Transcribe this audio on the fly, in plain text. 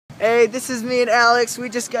Hey, this is me and Alex. We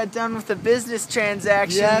just got done with a business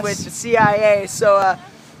transaction with the CIA, so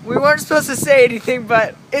we weren't supposed to say anything,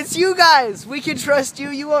 but it's you guys. We can trust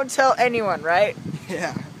you. You won't tell anyone, right?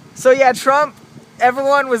 Yeah. So yeah, Trump,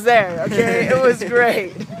 everyone was there, okay? It was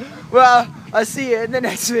great. Well, I'll see you in the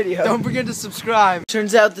next video. Don't forget to subscribe.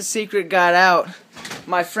 Turns out the secret got out.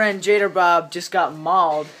 My friend Jader Bob just got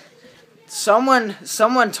mauled. Someone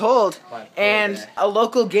told, and a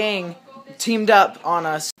local gang teamed up on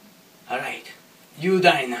us. Alright, you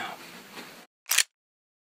die now.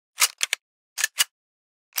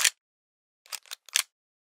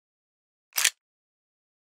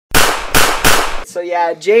 So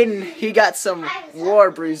yeah, Jaden, he got some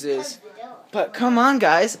war bruises. But come on,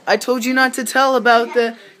 guys. I told you not to tell about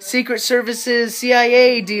the Secret Service's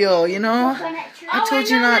CIA deal, you know? I told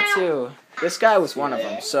you not to. This guy was one of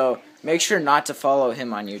them, so make sure not to follow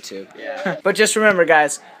him on YouTube. Yeah. But just remember,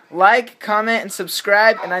 guys, like, comment, and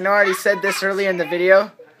subscribe. And I know I already said this earlier in the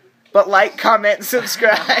video, but like, comment, and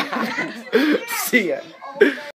subscribe. See ya.